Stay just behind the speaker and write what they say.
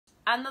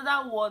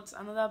Another what?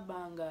 Another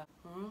banger.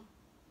 Huh?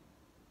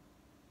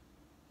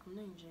 I'm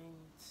not enjoying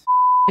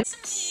it.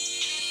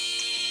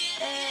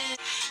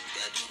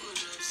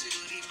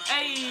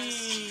 Hey.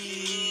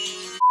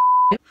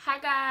 Hi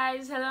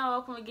guys, hello and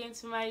welcome again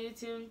to my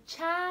YouTube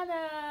channel.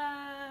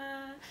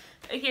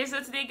 Okay,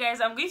 so today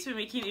guys, I'm going to be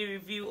making a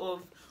review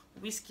of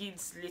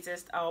Wizkid's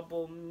latest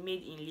album,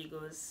 Made in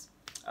Lagos.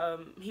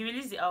 He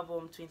released the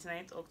album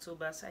 29th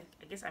October, so I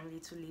guess I'm a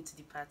little late to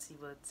the party,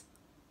 but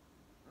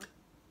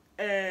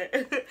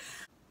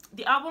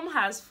the album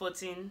has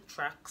 14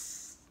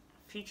 tracks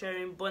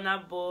featuring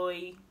Burna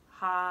Boy,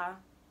 Ha,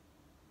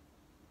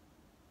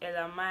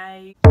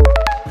 Elamai,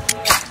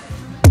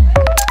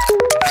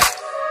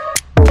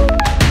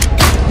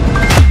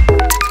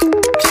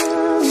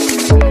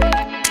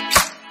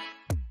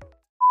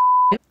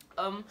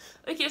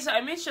 okay, so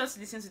I made sure to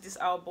listen to this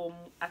album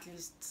at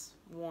least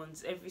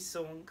once, every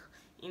song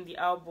in the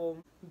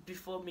album,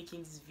 before making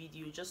this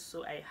video, just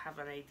so I have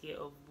an idea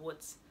of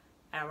what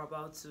I'm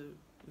about to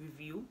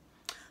review.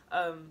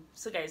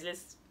 So guys,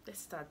 let's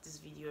start this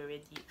video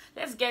already.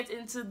 Let's get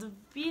into the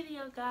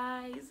video,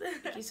 guys.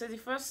 Okay, so the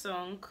first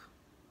song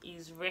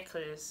is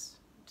Reckless.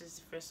 This is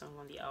the first song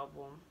on the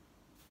album.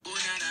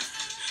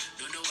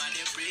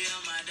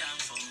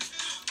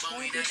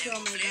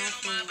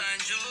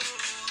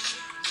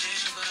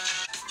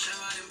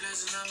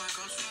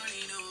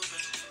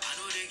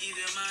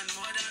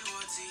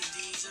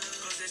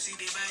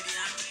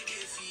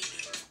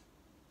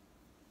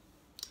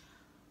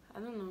 I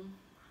don't know.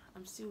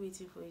 I'm still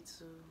waiting for it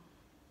to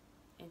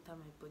enter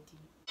my body.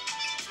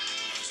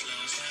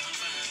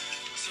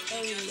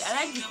 Hey, I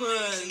like the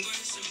chorus.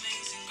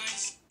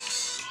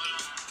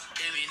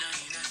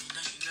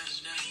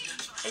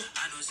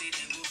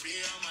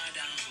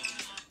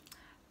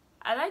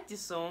 I like the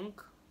song.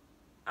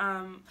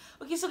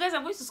 Okay, so guys,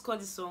 I'm going to score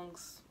the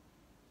songs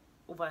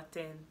over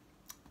 10.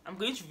 I'm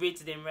going to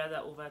rate them rather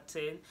over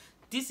 10.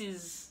 This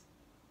is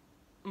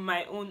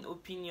my own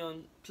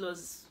opinion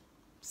plus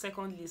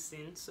second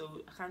listen,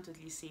 so I can't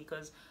totally say,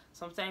 because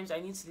sometimes I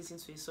need to listen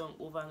to a song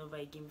over and over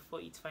again before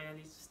it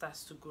finally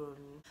starts to grow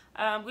on me.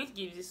 I'm going to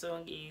give this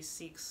song a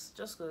 6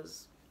 just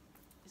because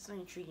it's so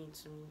intriguing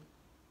to me.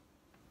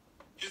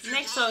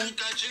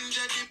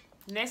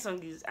 Next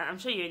song is, I'm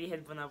sure you already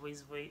heard Burna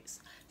Boy's voice,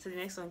 so the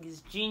next song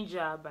is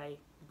Ginger by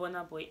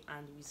Burna Boy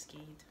and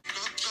Wizkid.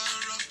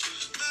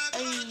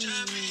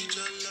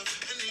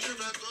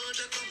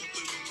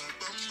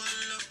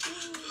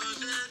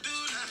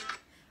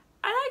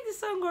 I like this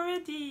song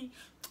already.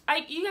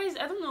 You guys,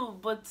 I don't know,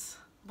 but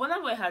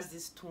Burna Boy has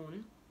this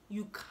tone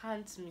you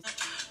can't miss.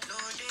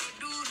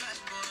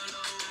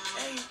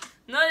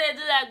 No, they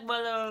do like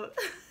bolo.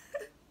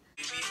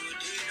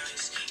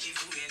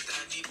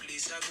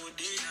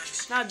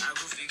 Now,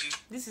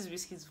 this is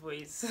Wizkid's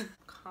voice.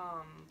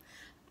 Calm.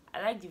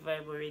 I like the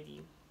vibe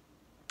already.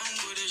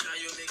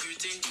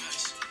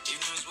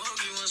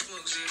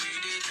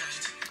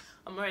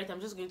 Alright, I'm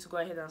just going to go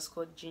ahead and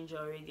score Ginger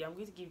already. I'm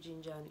going to give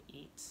Ginger an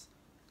 8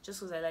 just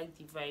because I like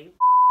the vibe.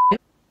 I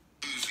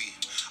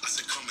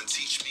said, come and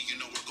teach me, you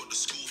know I got the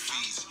school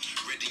fees.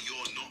 Ready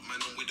or not,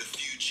 man, I'm with a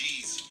few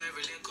G's.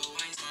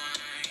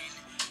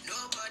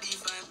 Nobody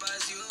find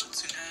past you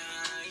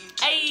tonight.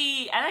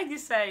 Hey, I like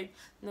this side.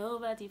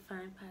 Nobody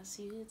find past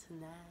you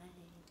tonight.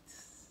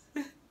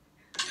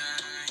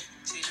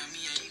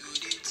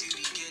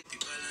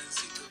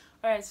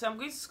 Alright, so I'm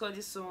going to score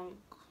this song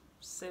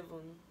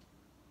 7.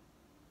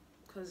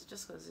 Because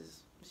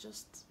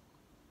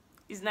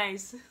it's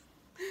nice.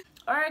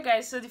 Alright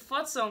guys, so the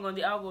fourth song on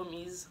the album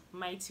is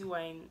Mighty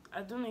Wine.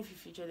 I don't know if he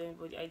featured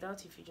anybody. I doubt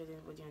he featured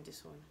anybody on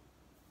this one.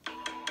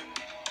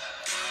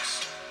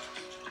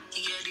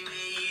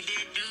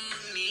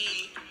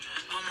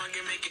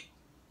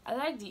 I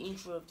like the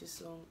intro of this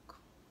song.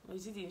 Or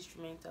is it the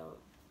instrumental?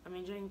 I'm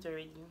enjoying it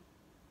already.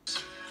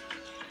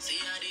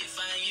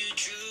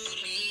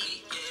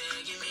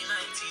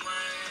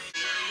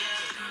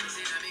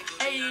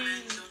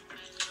 Hey.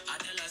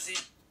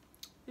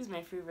 This is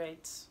my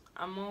favorite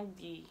among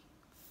the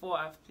 4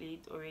 I've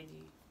played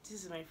already.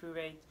 This is my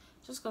favorite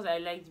just because I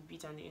like the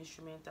beat and the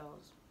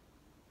instrumentals.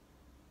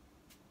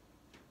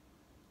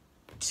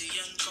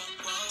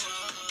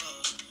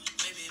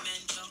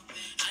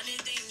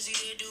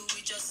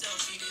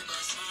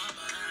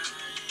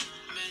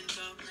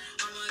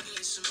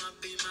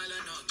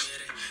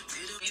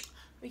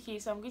 Okay,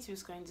 so I'm going to be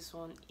scoring this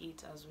one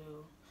 8 as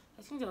well.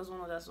 I think there was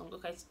one other song.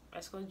 Okay,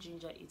 I scored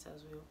Ginger 8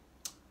 as well.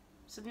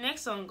 So the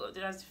next song,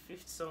 that's the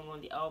 5th song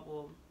on the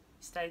album,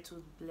 is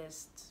titled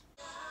Blessed.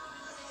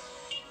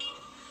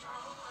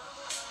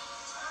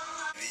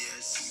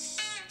 Yes,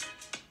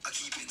 I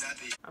keep it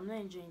happy. I'm not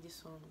enjoying this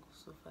song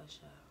so far,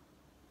 Sha.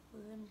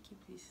 Well, let me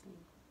keep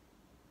listening.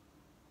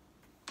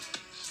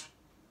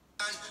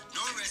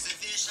 No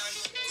reservation,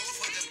 go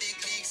for the big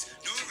leagues,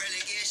 no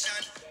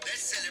relegation.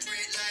 Let's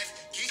celebrate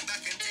life, kick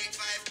back and take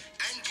 5,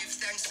 and give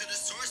thanks to the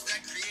source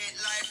that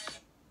create life.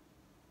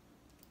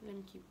 Let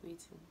me keep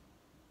waiting.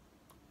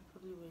 I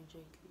probably will enjoy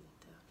it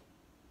later.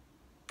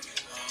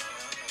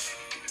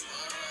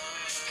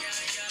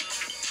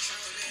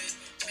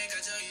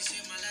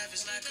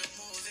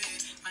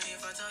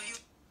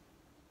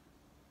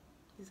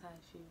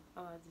 feel?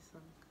 How about this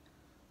song?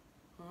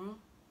 Huh?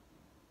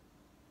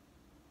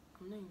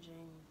 I'm not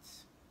enjoying it,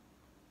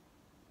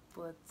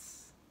 but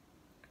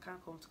I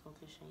can't come to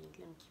conclusion yet.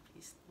 Let me keep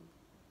listening.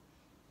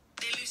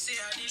 They say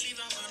I live,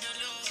 I'm on the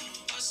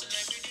low. Hustle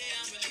every day,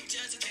 I'm willing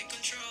just to take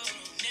control.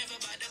 Never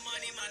about the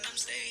money, man, I'm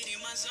staying in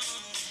my zone.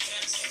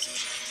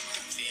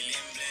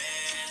 Feeling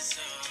blessed,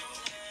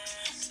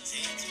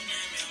 say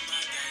tonight, me and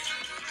my guys.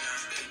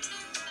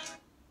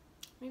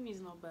 Maybe it's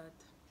not bad.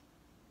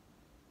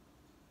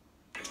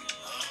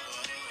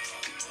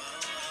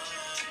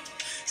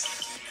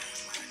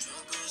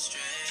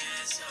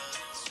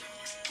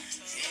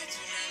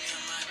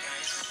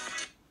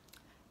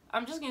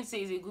 I'm just going to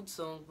say it's a good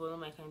song, but not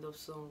my kind of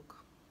song.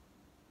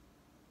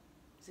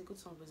 It's a good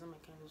song, but it's not my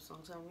kind of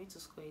song. So I'm going to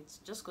score it.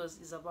 Just because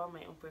it's about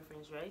my own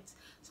preference, right?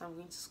 So I'm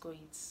going to score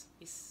it.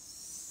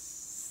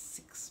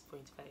 It's 6.5.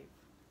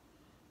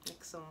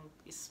 Next song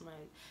is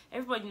Smile.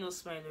 Everybody knows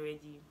Smile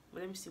already,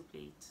 but let me still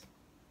play it.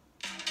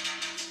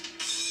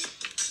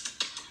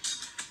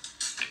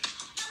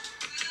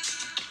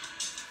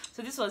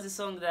 So this was the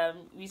song that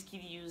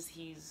Wizkid used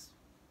his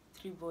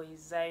 3 boys,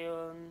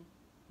 Zion,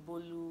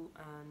 Bolu,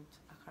 and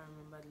I can't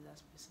remember the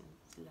last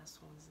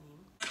one's name.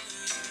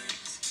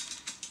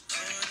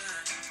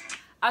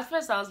 At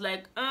first I was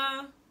like,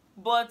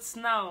 but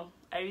now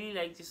I really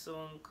like this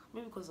song,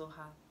 maybe because of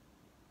her.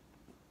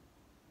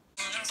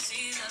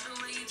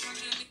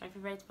 My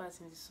favorite part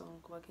in this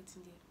song, we're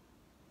getting there.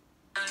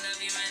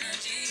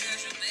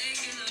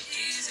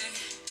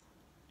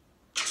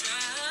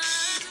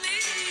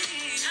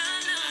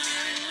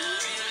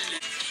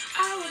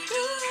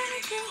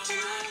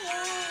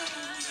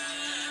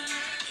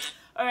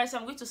 Alright, so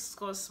I'm going to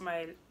score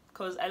Smile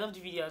because I love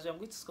the video as well. I'm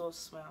going to score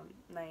Smile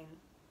 9.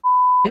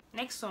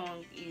 Next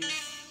song is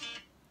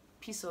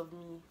Piece of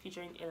Me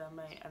featuring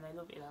Elamai, and I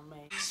love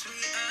Elamai.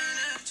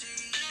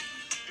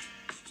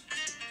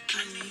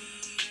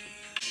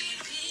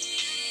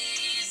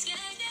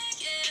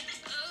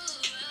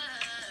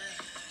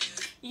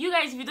 You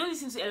guys, if you don't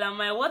listen to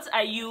Elamai, what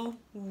are you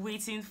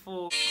waiting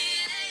for?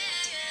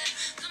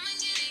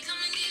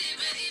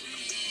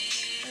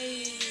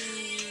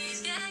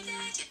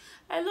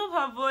 I love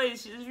her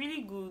voice, she's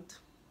really good.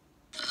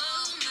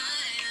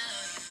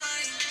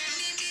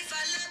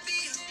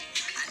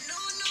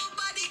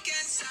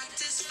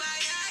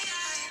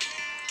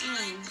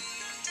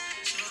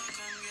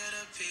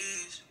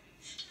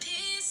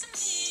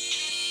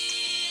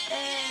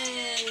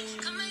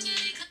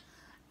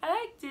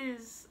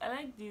 I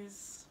like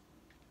this.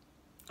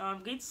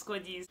 I'm going to score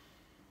this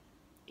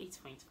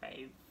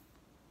 8.5.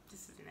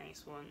 This is a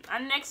nice one.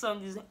 And next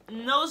song is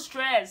No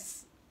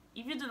Stress.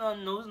 If you do not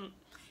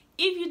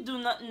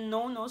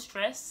know No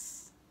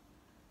Stress,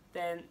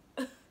 then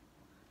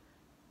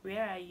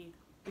where are you?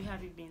 Where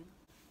have you been?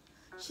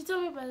 She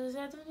told me about this.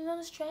 I don't need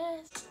no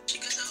stress.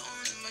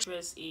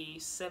 Stress a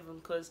 7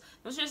 because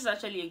No Stress is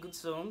actually a good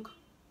song.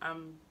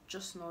 I'm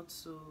just not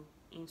so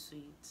into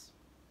it.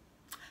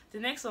 The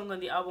next song on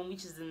the album,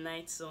 which is the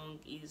night song,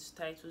 is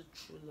titled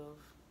True Love.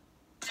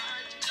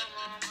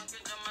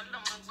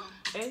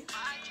 Eh?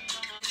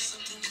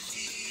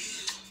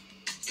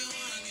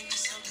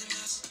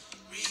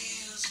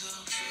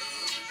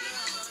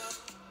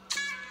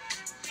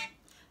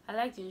 I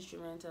like the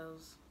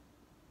instrumentals.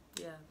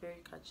 Yeah,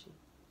 very catchy.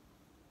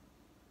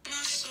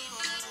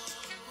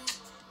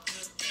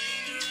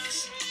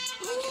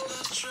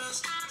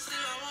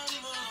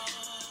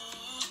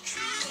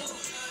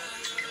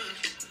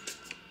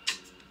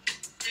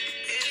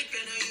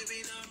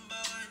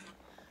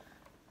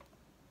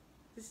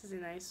 This is a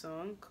nice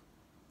song.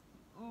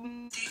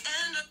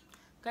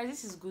 Guys,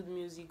 this is good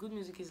music. Good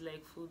music is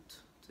like food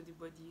to the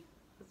body.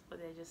 That's what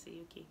I just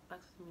say. Okay, back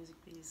to the music,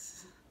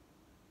 please.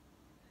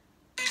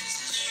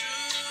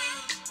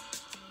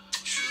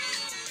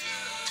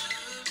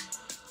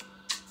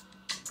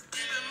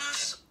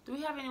 Do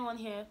we have anyone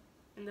here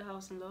in the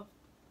house in love?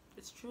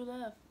 It's true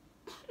love.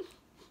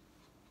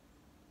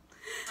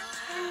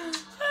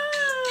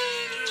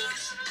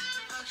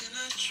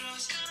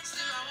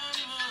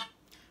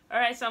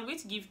 Alright, so I'm going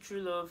to give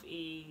True Love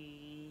a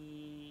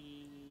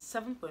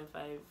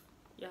 7.5.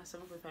 Yeah,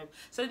 7.5.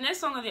 So the next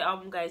song on the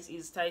album, guys,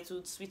 is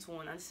titled Sweet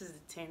One, and this is the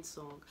 10th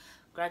song.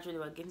 Gradually,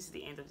 we're getting to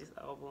the end of this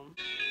album.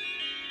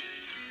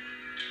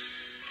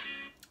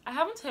 I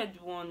haven't heard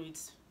one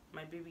with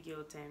my baby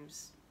girl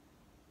Thames,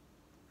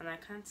 and I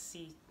can't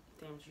see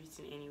Thames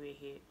written anywhere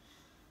here.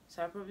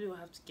 So I probably will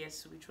have to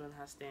guess which one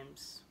has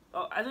Thames.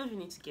 Oh, I don't even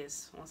need to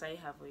guess once I hear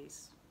her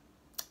voice.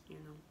 You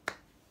know.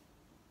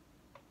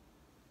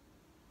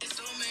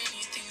 So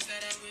many things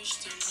that I wish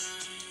to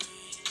learn.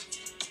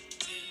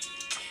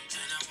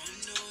 And I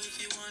wonder if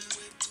you want to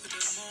wait till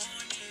the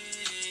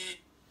morning.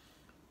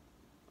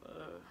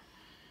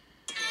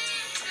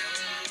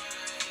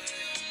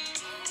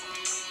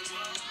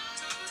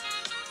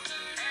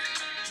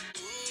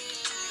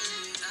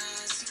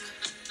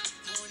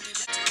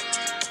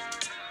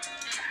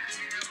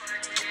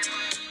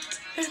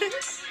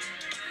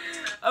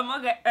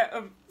 Okay,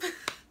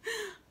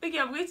 okay,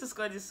 I'm going to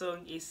score this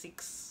song a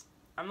 6.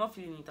 I'm not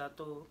feeling it at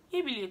all.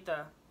 Maybe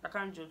later. I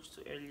can't judge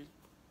too early.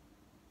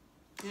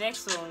 The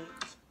next song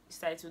is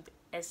titled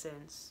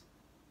Essence.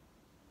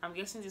 I'm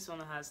guessing this one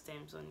has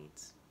stems on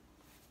it.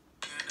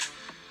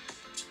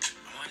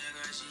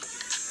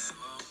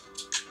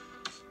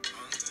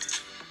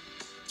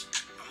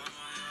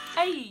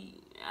 Hey,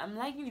 I'm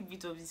liking the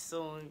beat of this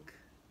song.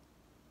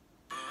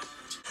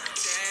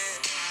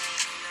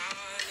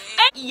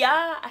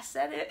 Yeah, I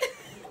said it.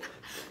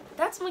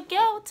 That's my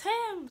girl,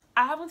 Thames.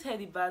 I haven't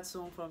heard a bad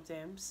song from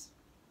Thames.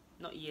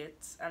 Not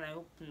yet, and I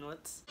hope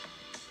not.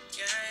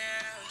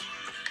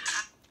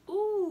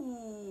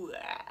 Ooh.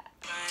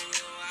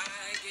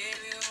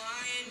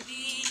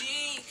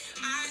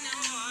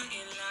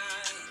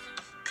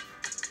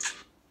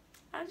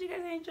 Aren't you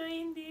guys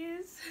enjoying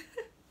this?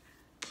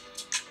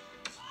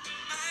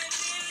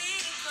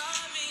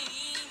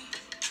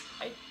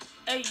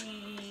 Hey.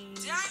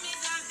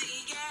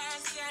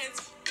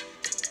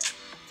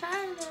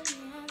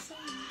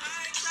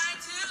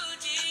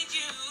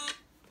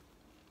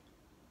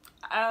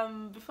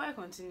 Before I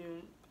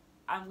continue,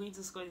 I'm going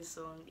to score this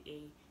song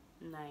a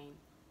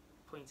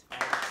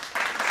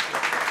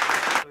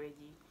 9.5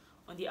 already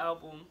on the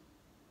album.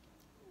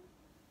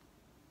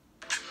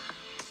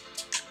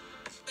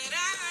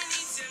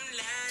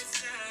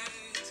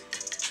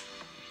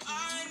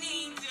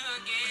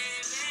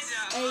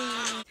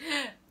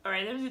 Hey.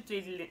 Alright, let me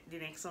play the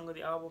next song of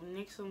the album. The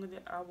next song of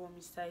the album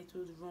is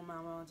titled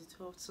Romama, the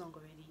 12th song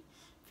already,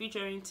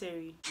 featuring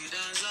Terry.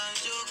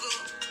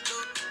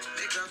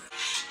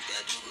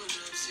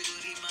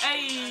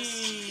 Hey.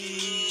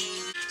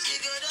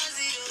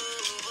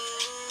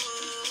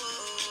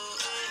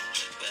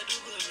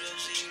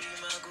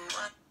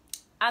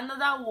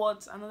 Another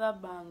what? Another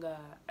banger.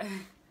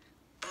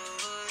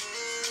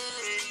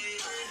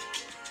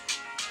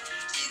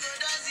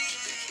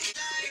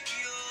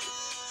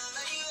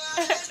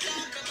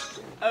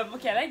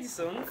 Okay, I like this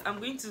song. I'm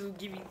going to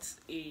give it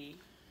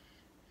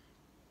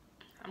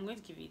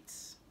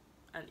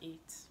an 8.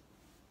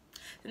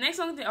 The next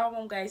song on the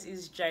album, guys,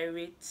 is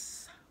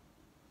Gyrates.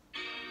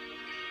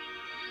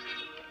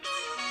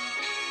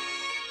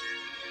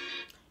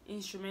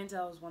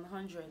 Instrumentals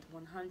 100.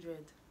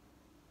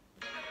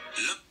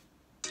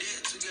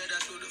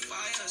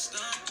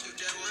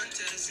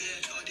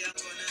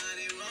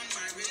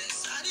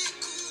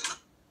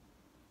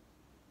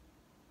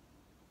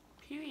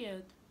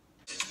 Period.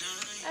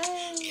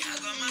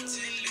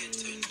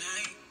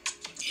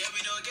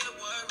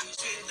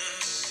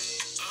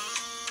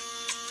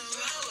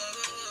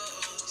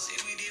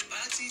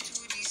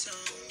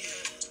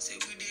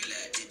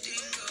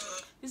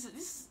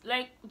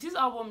 This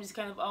album is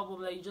kind of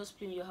album that you just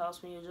play in your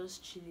house when you're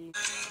just chilling.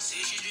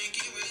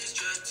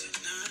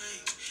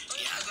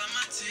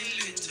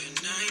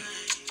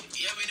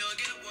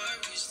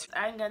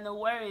 I ain't got no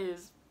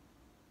worries.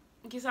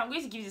 Okay, so I'm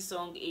going to give this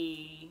song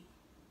a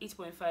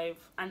 8.5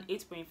 and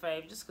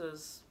 8.5 just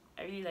because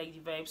I really like the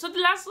vibe. So the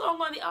last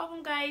song on the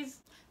album, guys,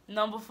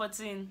 number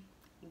 14,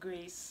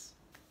 Grace.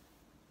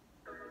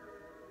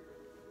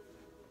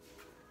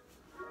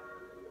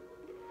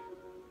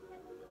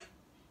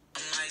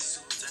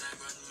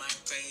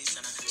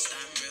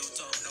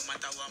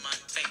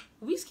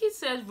 Wizkid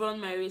said run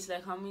my race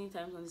like how many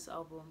times on this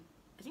album?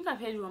 I think I've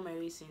heard run my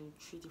race in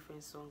 3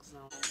 different songs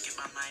now.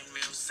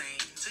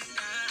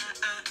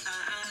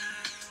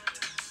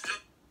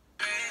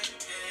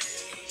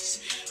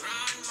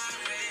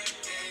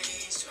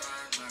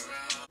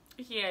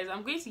 Okay guys,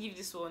 I'm going to give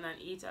this one an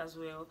 8 as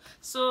well.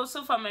 So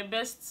far my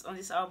best on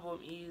this album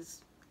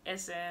is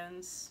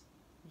Essence,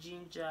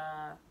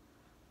 Ginger,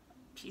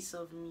 Piece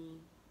of Me,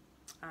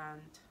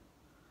 and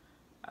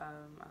I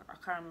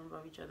can't remember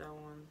which other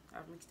one.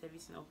 I've mixed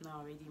everything up now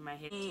already in my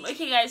head.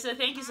 Okay guys, so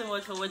thank you so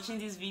much for watching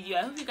this video.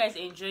 I hope you guys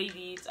enjoyed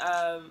it.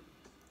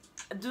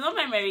 Do not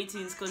mind my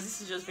ratings because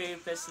this is just very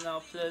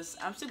personal. Plus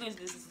I'm still going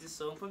to listen to this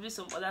song. Probably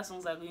some other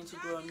songs are going to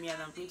grow on me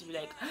and I'm going to be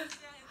like,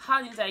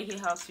 how didn't I hear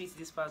how sweet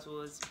this part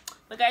was?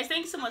 But guys,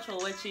 thank you so much for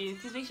watching.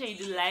 Please make sure you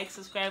do like,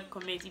 subscribe,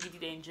 comment if you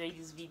did enjoy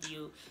this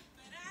video.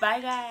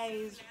 Bye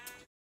guys.